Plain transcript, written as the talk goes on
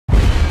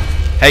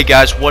Hey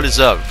guys, what is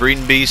up?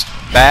 Breeding Beast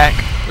back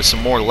with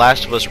some more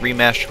Last of Us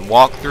Remastered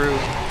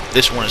walkthrough.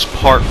 This one is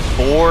part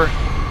 4,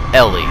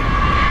 Ellie.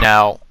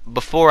 Now,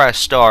 before I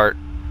start,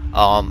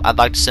 I'd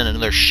like to send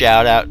another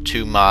shout out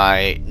to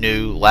my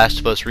new Last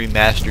of Us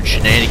Remastered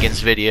Shenanigans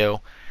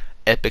video,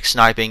 Epic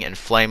Sniping and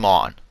Flame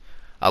On.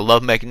 I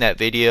love making that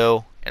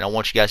video, and I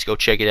want you guys to go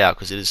check it out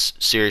because it is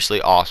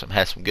seriously awesome.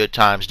 Had some good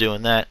times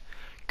doing that,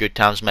 good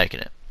times making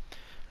it.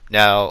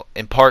 Now,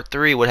 in part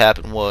 3, what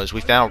happened was we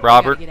found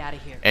Robert,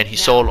 and he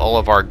sold all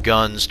of our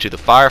guns to the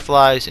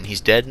Fireflies, and he's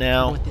dead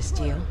now.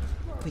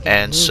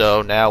 And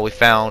so now we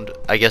found,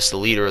 I guess, the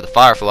leader of the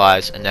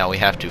Fireflies, and now we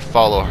have to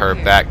follow her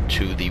back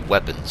to the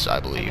weapons, I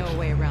believe.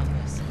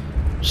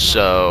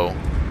 So,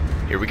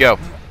 here we go.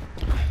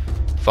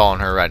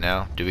 Following her right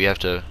now. Do we have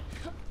to...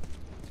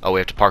 Oh, we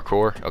have to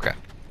parkour? Okay.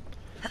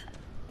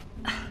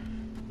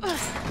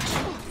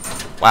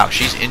 Wow,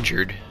 she's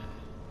injured.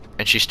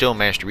 And she still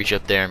managed to reach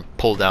up there and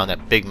pull down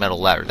that big metal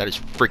ladder. That is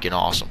freaking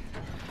awesome.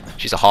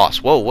 She's a hoss.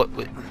 Whoa, what?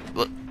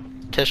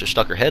 Tessa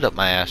stuck her head up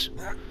my ass.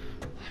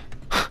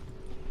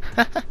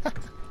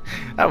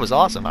 That was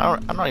awesome.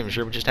 I'm not even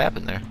sure what just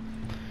happened there.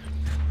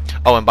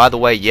 Oh, and by the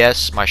way,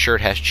 yes, my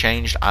shirt has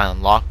changed. I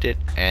unlocked it,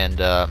 and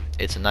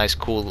it's a nice,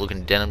 cool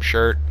looking denim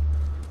shirt.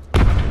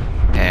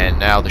 And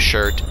now the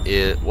shirt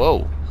is... Whoa.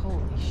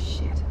 Holy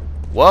shit.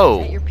 Whoa.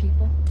 Is that your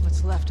people?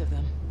 What's left of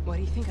them? Why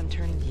do you think I'm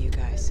turning to you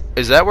guys?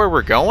 Is that where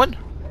we're going?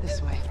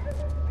 This way.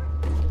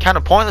 Kind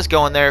of pointless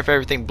going there if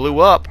everything blew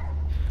up.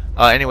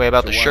 Anyway,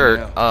 about the shirt,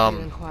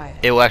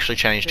 it will actually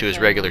change to his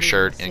regular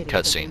shirt in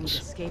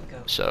cutscenes.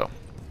 So.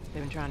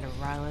 They've been trying to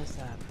rile us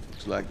up.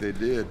 Looks like they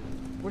did.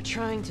 We're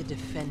trying to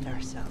defend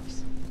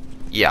ourselves.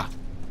 Yeah.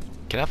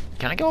 Can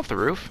I go off the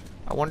roof?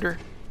 I wonder.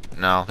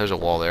 No, there's a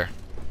wall there.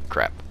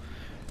 Crap.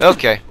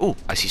 Okay. Ooh,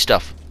 I see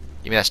stuff.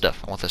 Give me that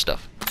stuff. I want that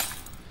stuff.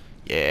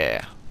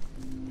 Yeah.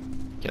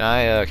 Can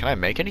I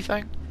make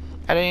anything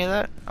out of any of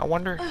that? I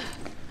wonder.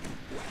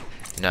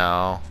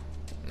 No.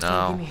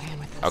 No. Give me a hand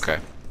with this. Okay.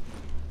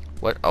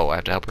 What? Oh, I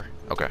have to help her.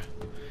 Okay.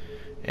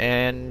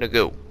 And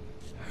go.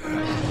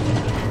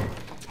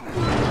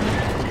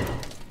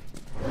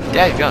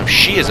 Dadgum,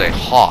 she is a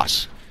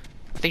hoss.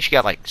 I think she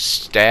got like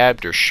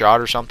stabbed or shot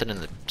or something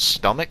in the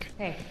stomach.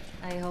 Hey,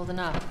 how you holding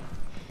up?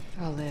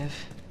 I'll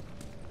live.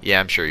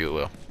 Yeah, I'm sure you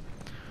will.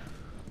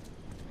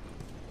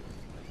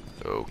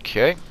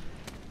 Okay.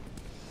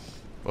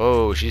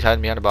 Whoa, she's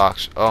hiding behind a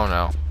box. Oh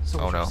no.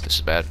 Oh no, this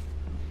is bad.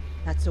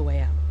 That's the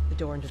way out. The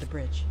door into the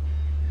bridge.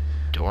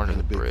 Door into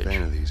the Big bridge.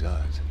 fan of these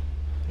odds.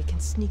 We can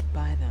sneak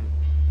by them,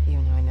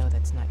 even though I know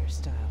that's not your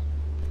style.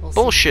 We'll see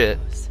how it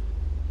Bullshit. goes.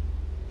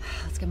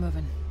 Let's get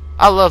moving.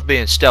 I love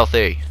being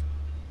stealthy.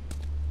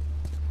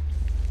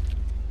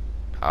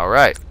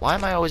 Alright, why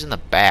am I always in the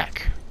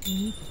back?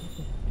 The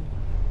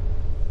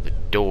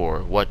door.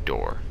 What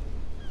door?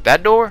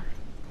 That door?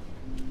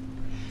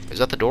 Is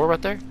that the door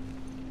right there?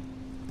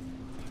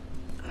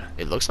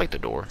 It looks like the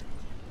door.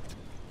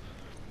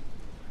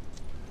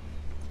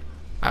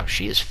 Wow,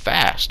 she is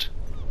fast.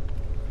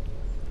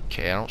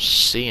 Okay, I don't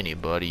see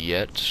anybody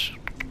yet.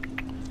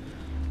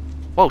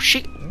 Whoa,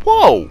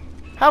 Whoa!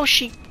 How is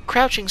she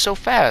crouching so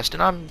fast?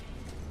 And I'm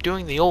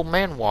doing the old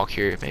man walk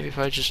here. Maybe if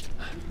I just...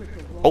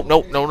 Oh,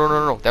 no, no, no,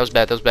 no, no. That was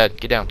bad, that was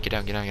bad. Get down, get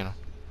down, get down, get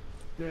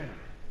down.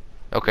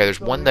 Okay, there's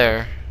one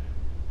there.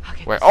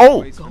 Where?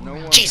 Oh!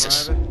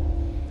 Jesus!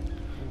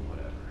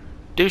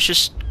 Dude's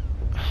just...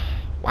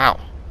 Wow.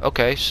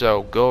 Okay,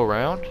 so go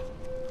around.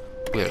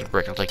 We have a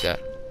brick, I'll take that.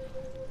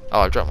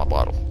 Oh, I dropped my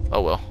bottle.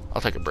 Oh well, I'll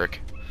take a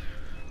brick.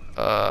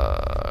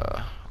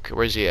 Okay,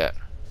 where's he at?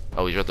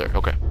 Oh, he's right there,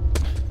 okay.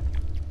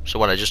 So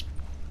what,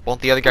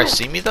 won't the other guy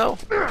see me though?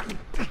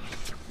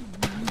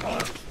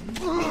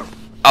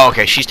 Oh,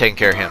 okay, she's taking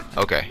care of him.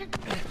 Okay.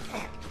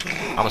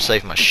 I'm gonna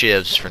save my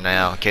shivs for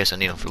now in case I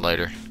need them for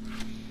later.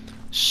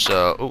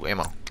 So, ooh,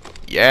 ammo.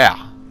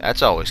 Yeah,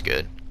 that's always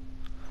good.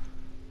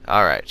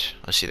 Alright,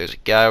 let's see, there's a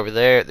guy over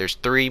there. There's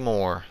 3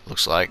 more,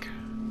 looks like.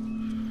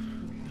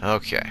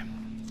 Okay.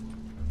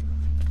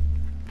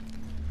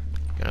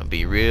 Gonna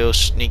be real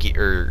sneaky,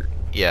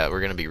 yeah,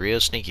 we're gonna be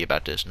real sneaky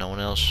about this. No one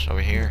else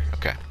over here?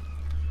 Okay.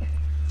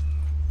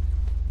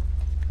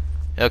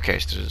 Okay,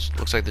 so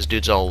looks like this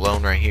dude's all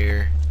alone right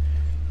here.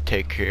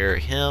 Take care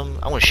of him.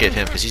 I want to shiv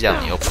him because he's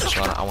out in the open,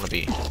 so I want to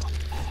be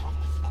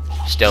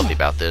stealthy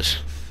about this.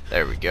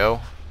 There we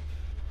go.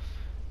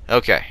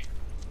 Okay.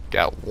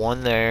 Got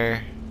one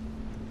there.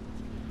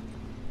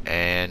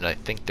 And I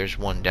think there's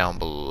one down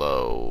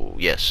below.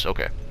 Yes,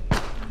 okay.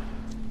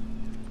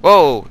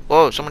 Whoa!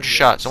 Whoa! Someone just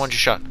shot. Someone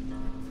just shot.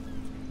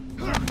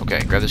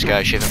 Okay, grab this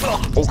guy, shiv him.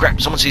 Oh crap!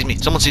 Someone sees me!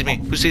 Someone sees me!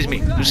 Who sees me?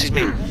 Who sees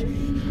me?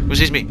 Who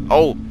sees me?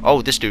 Oh!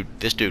 Oh, this dude.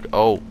 This dude.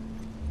 Oh.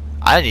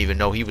 I didn't even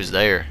know he was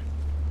there.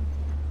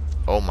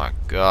 Oh my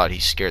god, he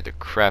scared the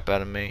crap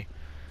out of me.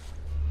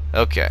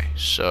 Okay,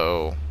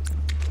 so...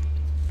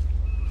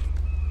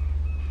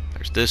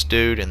 There's this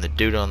dude and the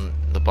dude on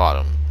the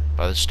bottom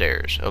by the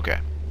stairs. Okay.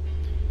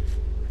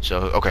 So,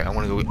 okay, I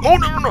want to go... Oh,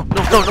 no, no, no!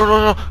 No, no, no,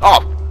 no, no!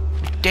 Oh!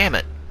 Damn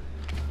it!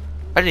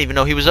 I didn't even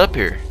know he was up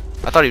here.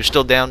 I thought he was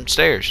still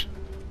downstairs.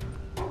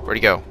 Where'd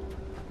he go?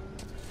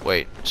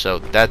 Wait, so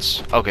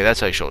that's... Okay,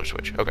 that's how you shoulder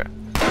switch. Okay.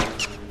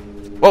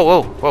 Whoa,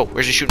 whoa, whoa.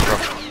 Where's he shooting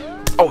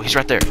from? Oh, he's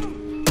right there.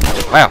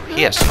 Wow,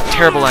 he has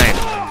terrible aim.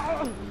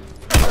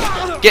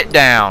 Get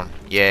down.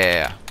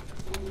 Yeah.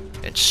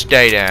 And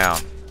stay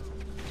down.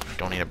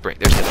 Don't need a break.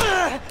 There's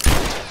the...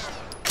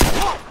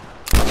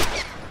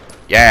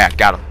 Yeah,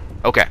 got him.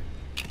 Okay.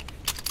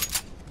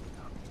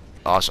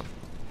 Awesome.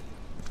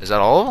 Is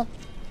that all of them?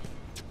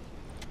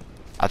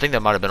 I think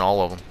that might have been all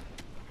of them.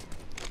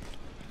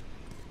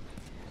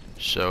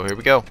 So here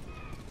we go.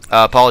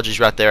 Apologies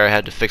right there. I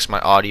had to fix my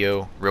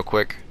audio real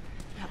quick.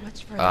 Not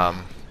much further.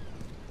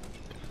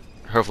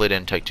 Hopefully it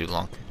didn't take too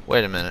long.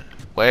 Wait a minute.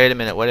 Wait a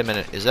minute. Wait a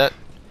minute. Is that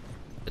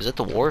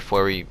the wharf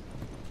where we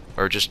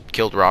or just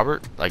killed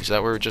Robert? Like, is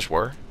that where we just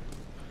were?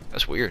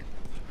 That's weird.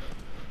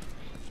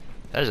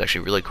 That is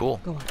actually really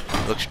cool. Go on.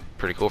 It looks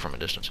pretty cool from a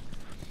distance.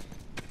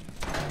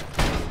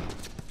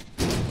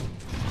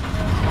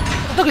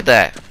 Look at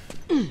that.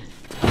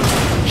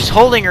 She's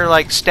holding her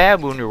like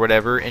stab wound or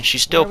whatever, and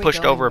she's still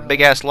pushed over a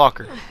big ass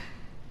locker.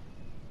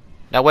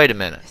 Now wait a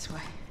minute. This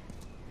way.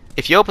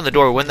 If you open the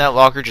door, wouldn't that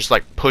locker just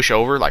like push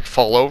over, like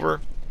fall over?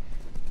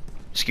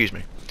 Excuse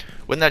me.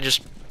 Wouldn't that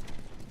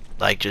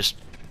just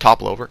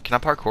topple over? Can I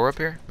parkour up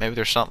here? Maybe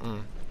there's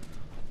something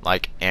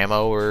like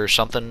ammo or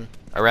something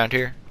around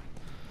here.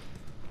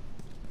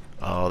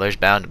 Oh, there's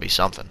bound to be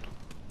something.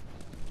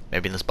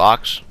 Maybe in this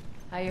box?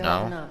 How you No.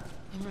 holding up?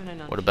 I'm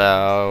running on. What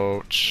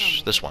about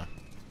this one?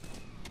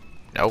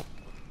 Nope.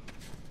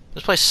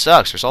 This place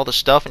sucks. There's all this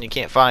stuff and you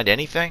can't find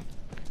anything?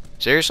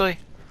 Seriously?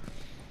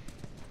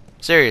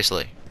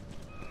 Seriously?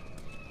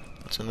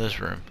 What's in this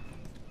room?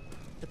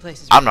 The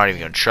place is. I'm not even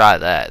gonna try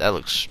that. That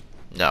looks...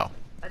 No.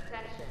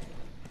 Attention.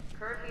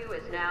 Curfew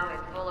is now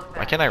in full effect.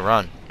 Why can't I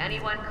run?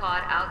 Anyone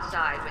caught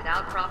outside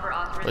without proper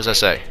authorization does that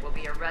say? will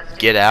be arrested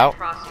Get and out?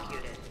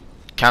 prosecuted.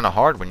 Kinda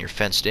hard when you're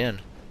fenced in.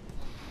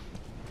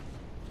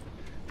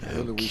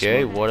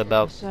 Okay, what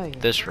about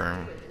this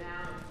room?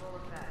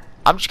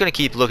 I'm just gonna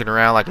keep looking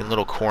around like in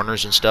little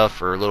corners and stuff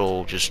for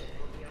little just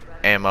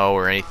ammo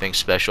or anything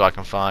special I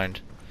can find.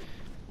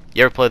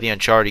 You ever play the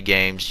Uncharted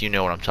games, you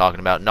know what I'm talking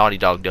about. Naughty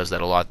Dog does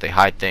that a lot. They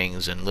hide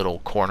things in little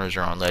corners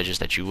or on ledges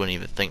that you wouldn't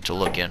even think to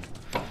look in.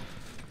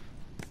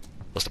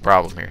 What's the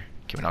problem here?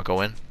 Can we not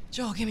go in?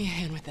 Joel, give me a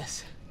hand with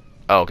this.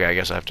 Oh, okay, I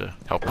guess I have to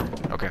help her.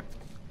 Okay.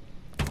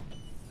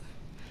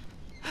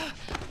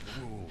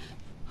 Come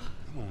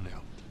on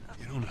now.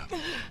 Get on up.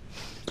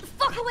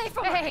 Fuck away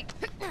from me!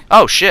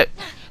 Oh, shit.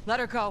 Let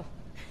her go.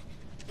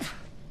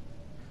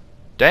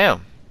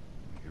 Damn.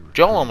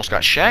 Joel almost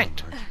got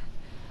shanked.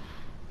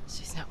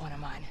 She's not one of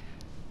mine.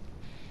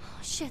 Oh,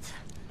 shit.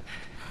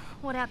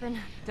 What happened?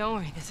 Don't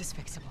worry, this is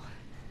fixable.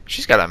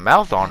 She's got a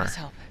mouth on Let us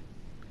her. help.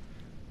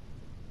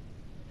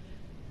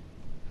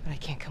 But I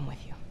can't come with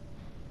you.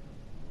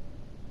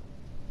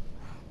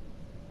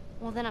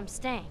 Well, then I'm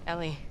staying.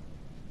 Ellie,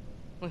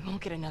 we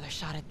won't get another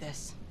shot at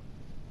this.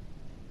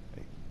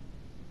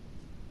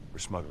 We're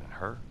smuggling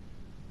her?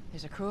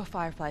 There's a crew of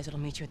Fireflies that'll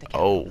meet you at the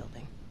Oh. Capitol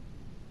building.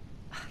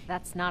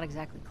 That's not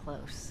exactly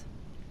close.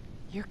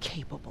 You're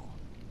capable.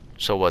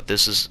 So what,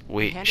 this is...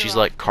 Hand her She's off,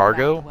 like pull it out,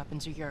 cargo? The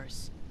weapons are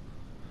yours.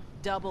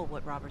 Double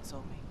what Robert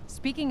sold me.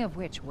 Speaking of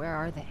which, where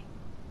are they?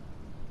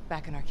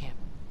 Back in our camp.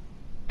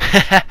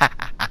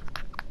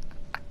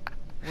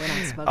 We're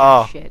not smoking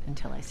Oh. shit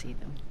until I see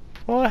them.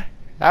 What?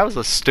 That was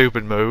a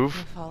stupid You move.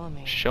 follow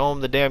me. Show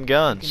them the damn I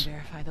guns. can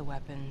verify the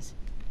weapons.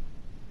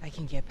 I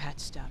can get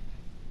patched up.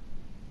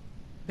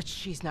 But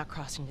she's not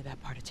crossing to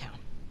that part of town.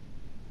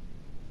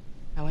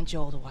 I want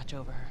Joel to watch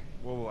over her.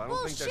 Whoa, I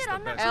don't think that's the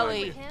I'm not best Ellie.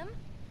 idea. him.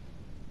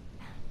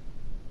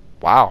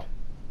 Wow.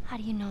 How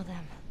do you know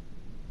them?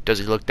 Does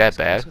he look that He's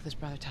close bad? with his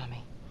brother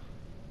Tommy.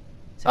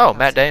 Oh, if I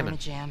Matt was ever in Damon. a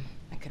jam,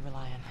 I could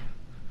rely on him.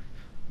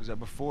 Was that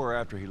before or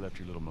after he left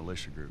your little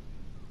militia group?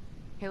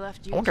 He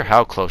left you. I wonder too.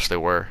 how close they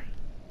were.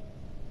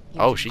 He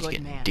was Oh, a she's good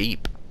getting man.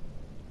 deep.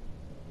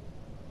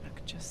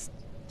 Look, just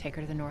take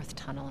her to the North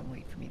Tunnel and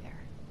wait for me there.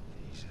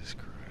 Jesus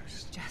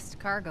Christ. Just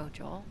cargo,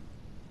 Joel.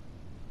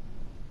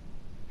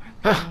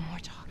 No more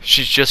talk.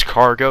 She's just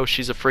cargo.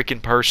 She's a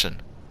freaking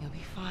person. You'll be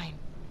fine.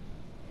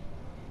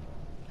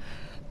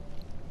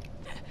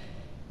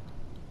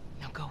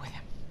 Now go with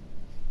him.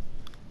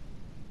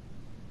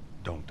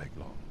 Don't take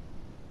long.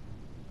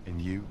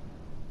 And you,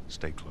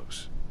 stay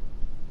close.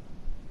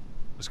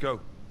 Let's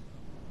go.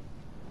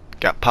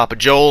 Got Papa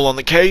Joel on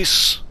the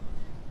case.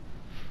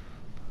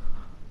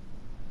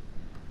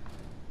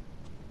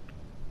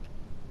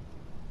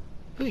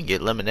 We can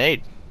get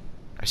lemonade.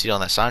 I see it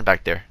on that sign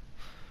back there.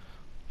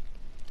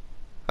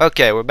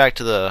 Okay, we're back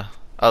to the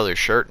other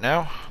shirt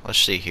now. Let's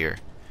see here.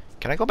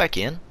 Can I go back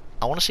in?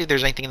 I want to see if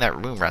there's anything in that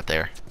room right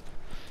there.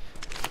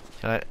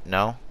 Can I?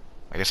 No?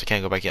 I guess I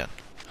can't go back in.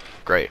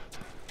 Great.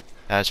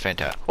 That's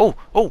fantastic. Oh!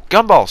 Oh!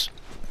 Gumballs!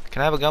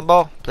 Can I have a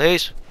gumball,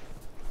 please?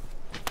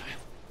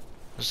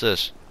 What's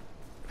this?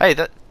 Hey,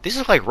 these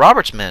look like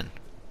Robert's men.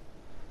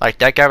 Like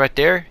that guy right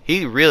there.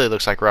 He really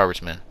looks like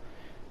Robert's men.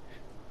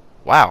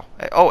 Wow.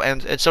 Oh,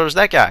 and so does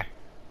that guy.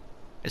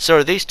 And so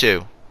do these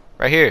two.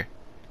 Right here.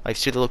 Like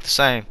two that look the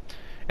same.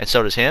 And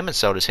so does him, and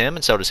so does him,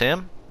 and so does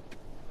him.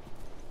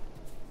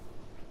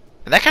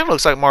 And that kind of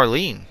looks like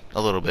Marlene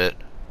a little bit.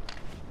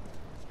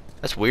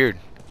 That's weird.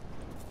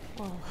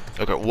 Whoa.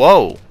 Okay,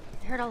 whoa.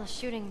 I heard all the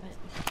shooting,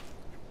 but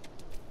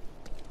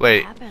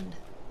Wait, what happened?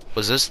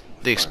 was this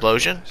the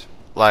explosion?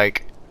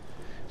 Like,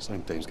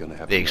 Same thing's gonna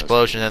happen. the to us.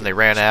 explosion, then they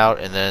ran out,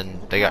 and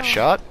then they got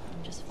shot?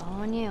 I'm just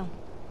following you.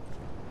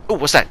 Oh,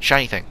 what's that?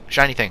 Shiny thing.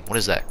 Shiny thing. What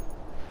is that?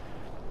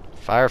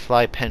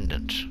 Firefly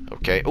pendant.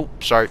 Okay. Oh,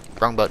 sorry.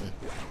 Wrong button.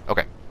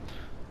 Okay.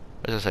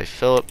 What does it say?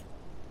 Philip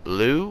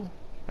Lou,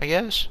 I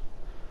guess?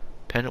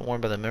 Pendant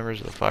worn by the members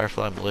of the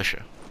Firefly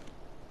militia.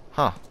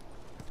 Huh.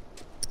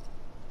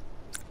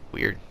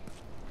 Weird.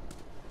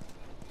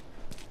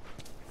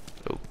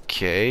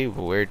 Okay,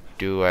 where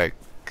do I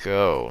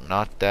go?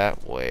 Not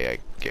that way. I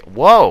get.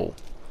 Whoa!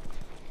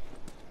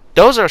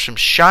 Those are some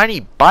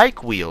shiny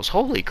bike wheels.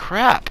 Holy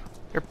crap!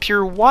 They're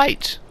pure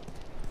white.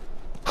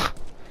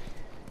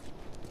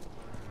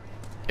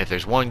 If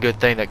there's one good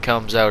thing that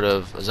comes out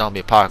of a zombie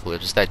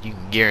apocalypse, it's that you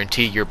can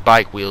guarantee your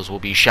bike wheels will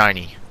be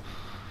shiny.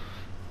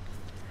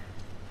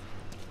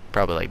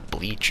 Probably like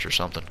bleached or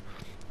something.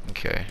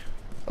 Okay.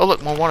 Oh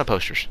look, more wanted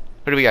posters.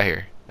 What do we got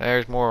here?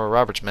 There's more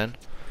Robert's men.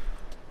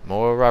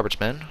 More Robert's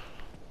men.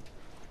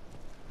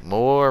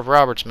 More of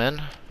Robert's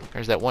men.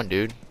 There's that one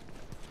dude.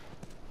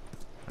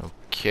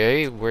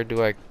 Okay, where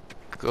do I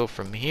go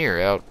from here?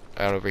 Out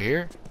over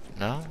here?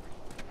 No?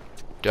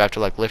 Do I have to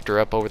like lift her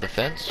up over the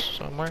fence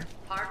somewhere?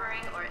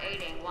 Harboring or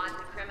aiding wanted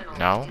criminals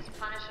No. is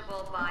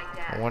punishable by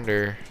death. I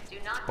wonder. Do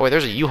not Oh wait,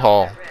 there's a put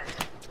U-Haul. yourself at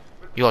risk.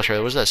 U-Haul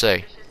trailer. What does that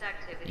say? Suspicious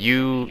activity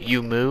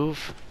You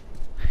move?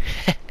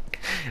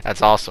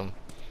 That's awesome.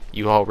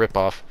 U-Haul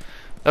ripoff.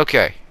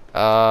 Okay.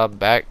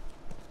 Back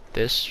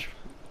this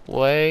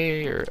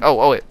way or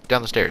oh wait,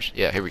 down the stairs.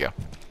 Yeah, here we go.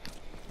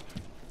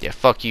 Yeah,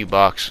 fuck you,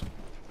 box.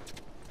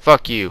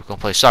 Fuck you. Gonna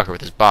play soccer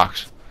with this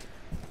box.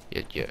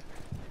 Yeah.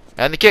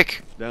 And the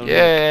kick. Down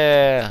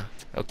Yeah.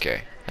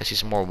 Okay. I see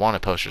some more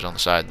wanted posters on the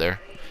side there.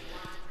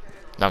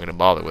 Not gonna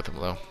bother with them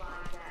though.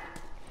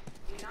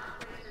 Do not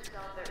place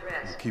yourself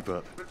at risk. Keep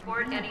up.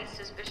 Report any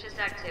suspicious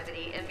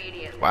activity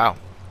immediately. Wow.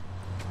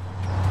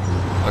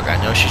 Look, I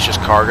know she's just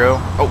cargo.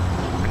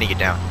 Oh, I need to get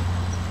down.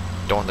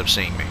 Don't want them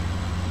seeing me.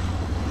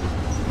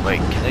 Wait,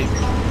 can they...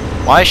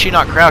 Why is she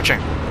not crouching?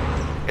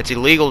 It's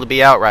illegal to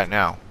be out right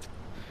now.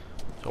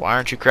 So why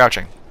aren't you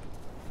crouching?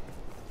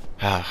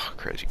 Ah,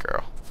 crazy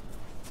girl.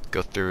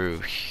 Go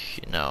through...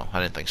 No,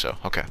 I didn't think so.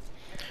 Okay.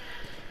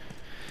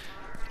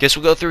 Guess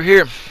we'll go through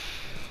here.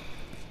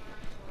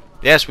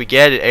 Yes, we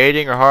get it.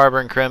 Aiding or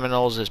harboring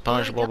criminals is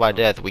punishable by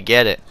death. We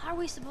get it. How are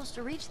we supposed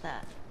to reach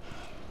that?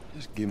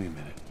 Just give me a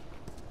minute.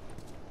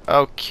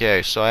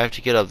 Okay, so I have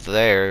to get up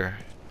there.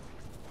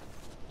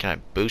 Can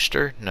I boost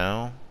her?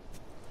 No.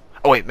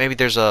 Oh wait, maybe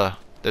there's a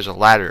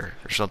ladder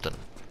or something.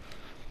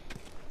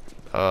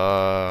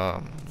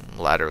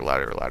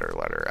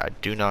 Ladder. I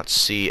do not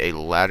see a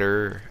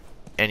ladder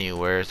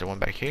anywhere. Is there one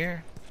back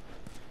here?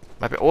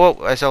 Might be.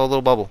 Oh, I saw a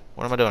little bubble.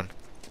 What am I doing?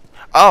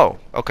 Oh,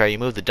 okay. You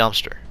moved the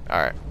dumpster. All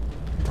right.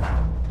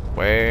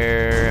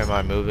 Where am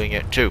I moving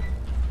it to?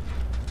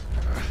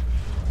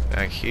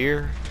 Back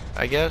here,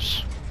 I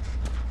guess.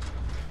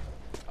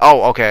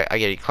 Oh, okay. I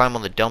get it. You climb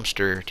on the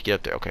dumpster to get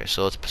up there. Okay,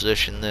 so let's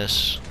position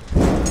this.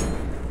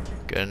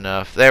 Good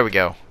enough. There we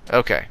go.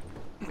 Okay.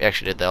 He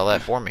actually did all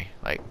that for me.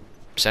 Like,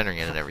 centering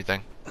it and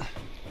everything.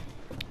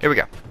 Here we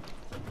go.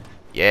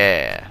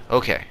 Yeah.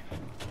 Okay.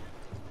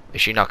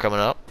 Is she not coming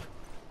up?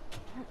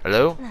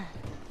 Hello?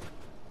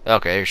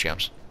 Okay, here she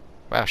comes.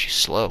 Wow, she's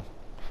slow.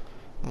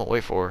 I'm gonna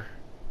wait for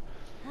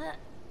her.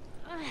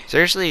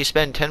 Seriously, you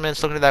spend 10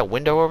 minutes looking at that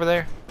window over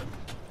there?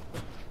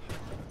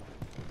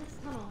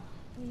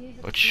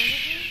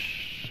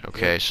 Which...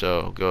 Okay,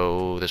 so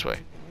go this way.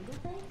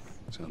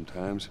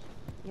 Sometimes.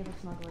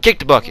 Kick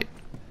the bucket.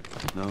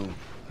 No,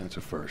 that's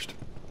a first.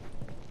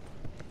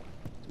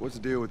 What's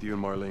the deal with you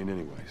and Marlene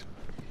anyways?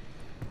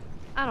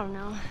 I don't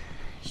know.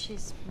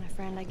 She's my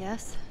friend, I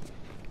guess.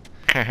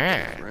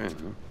 Friend,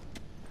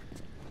 huh?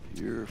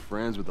 You're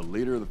friends with the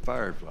leader of the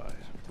Fireflies.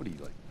 What are you,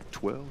 like,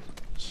 12?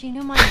 She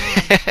knew my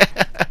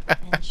mom,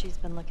 and she's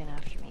been looking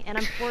after me. And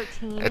I'm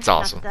 14. That's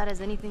awesome. Not that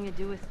has anything to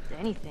do with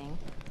anything.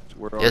 So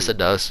where are Yes, you? it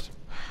does.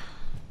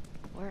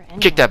 Where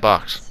Kick that anyone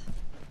box. is.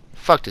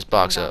 Fuck this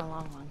box Been gone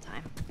up. a long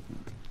time.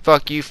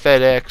 Fuck you,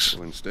 FedEx.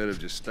 So instead of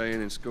just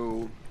staying in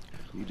school,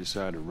 you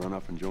decide to run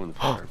off and join the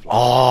Fireflies.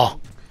 Oh, I'm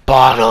not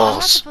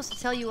bottles. supposed to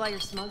tell you why you're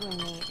smuggling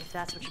me, if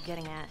that's what you're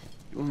getting at.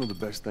 You wanna know the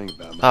best thing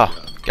about my Oh,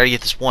 job? gotta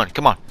get this one.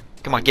 Come on.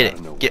 Come on, get I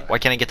it. know Get. why. Why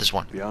can't I get this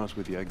one? To be honest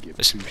with you, I give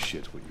This- two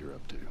shits what you're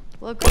up to.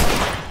 Look,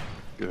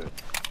 Good.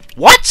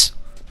 What?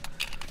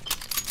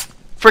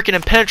 Freaking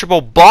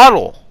impenetrable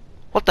bottle.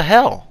 What the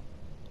hell?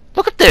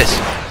 Look at this.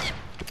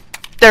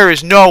 There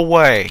is no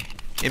way.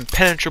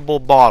 Impenetrable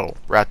bottle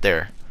right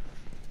there.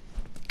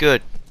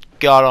 Good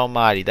God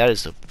almighty. That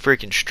is a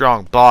freaking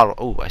strong bottle.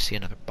 Oh, I see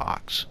another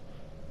box.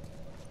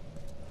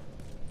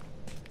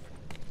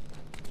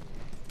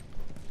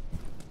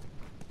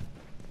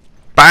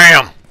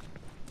 Bam!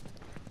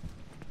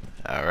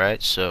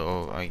 Alright,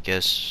 so I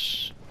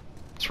guess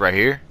it's right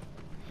here.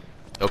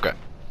 Okay.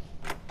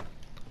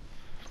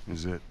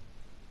 Is it?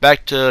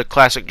 Back to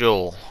classic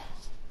Joel.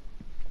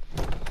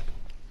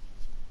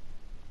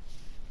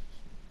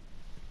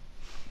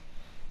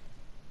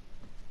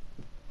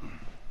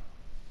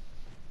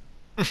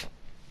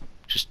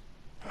 Just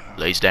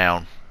lays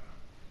down.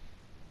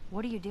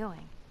 What are you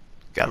doing?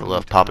 Gotta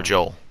love Papa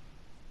Joel.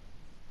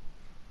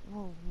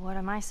 Well, what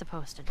am I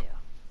supposed to do?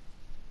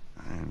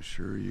 I am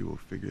sure you will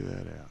figure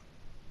that out.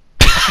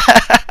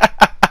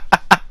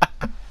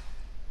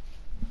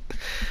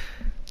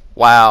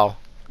 Wow.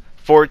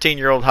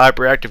 14-year-old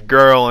hyperactive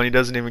girl and he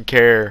doesn't even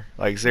care.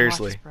 Like, The watch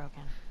seriously. is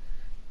broken.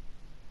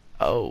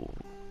 Oh,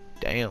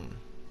 damn.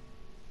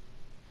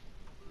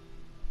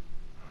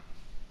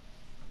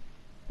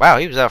 Wow,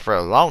 he was out for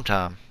a long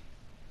time.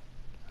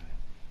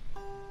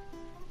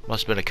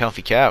 Must have been a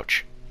comfy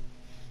couch.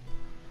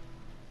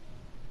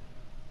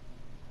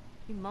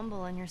 You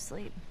mumble in your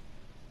sleep.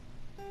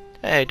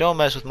 Hey, don't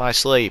mess with my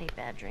sleep. Hate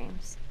bad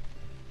dreams.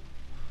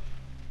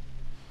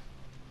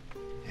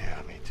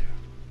 Yeah, me too.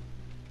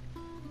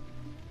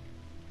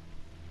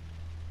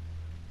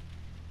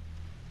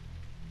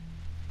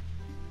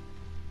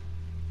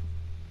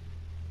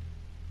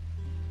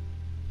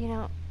 You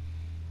know,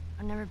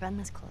 I've never been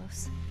this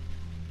close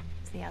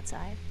to the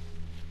outside.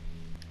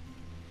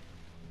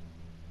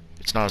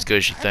 It's not as good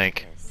as you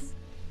think.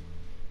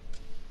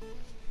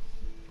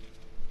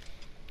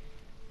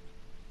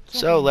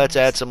 So let's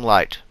add some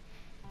light.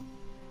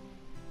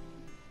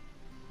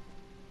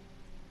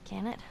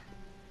 Can it?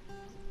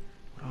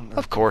 What on Of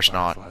earth course do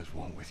not. Fireflies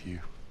want with you?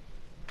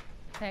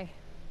 Hey.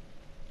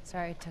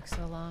 Sorry it took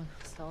so long.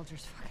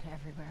 Soldiers fucking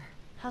everywhere.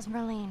 How's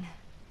Marlene?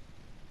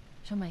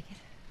 She'll make it.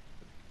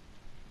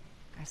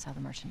 I saw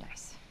the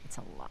merchandise. It's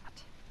a lot.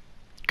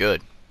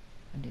 Good.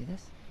 Wanna do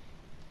this?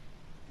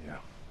 Yeah.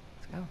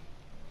 Let's go.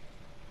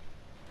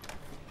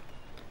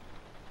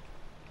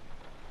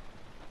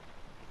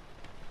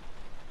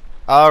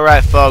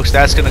 Alright folks,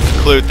 that's going to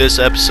conclude this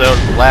episode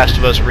of The Last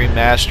of Us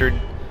Remastered.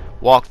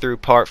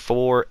 Walkthrough Part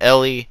 4,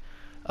 Ellie.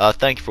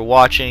 Thank you for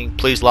watching.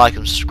 Please like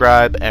and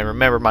subscribe. And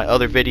remember my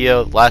other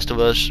video, The Last of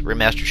Us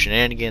Remastered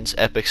Shenanigans,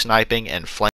 Epic Sniping, and Flame.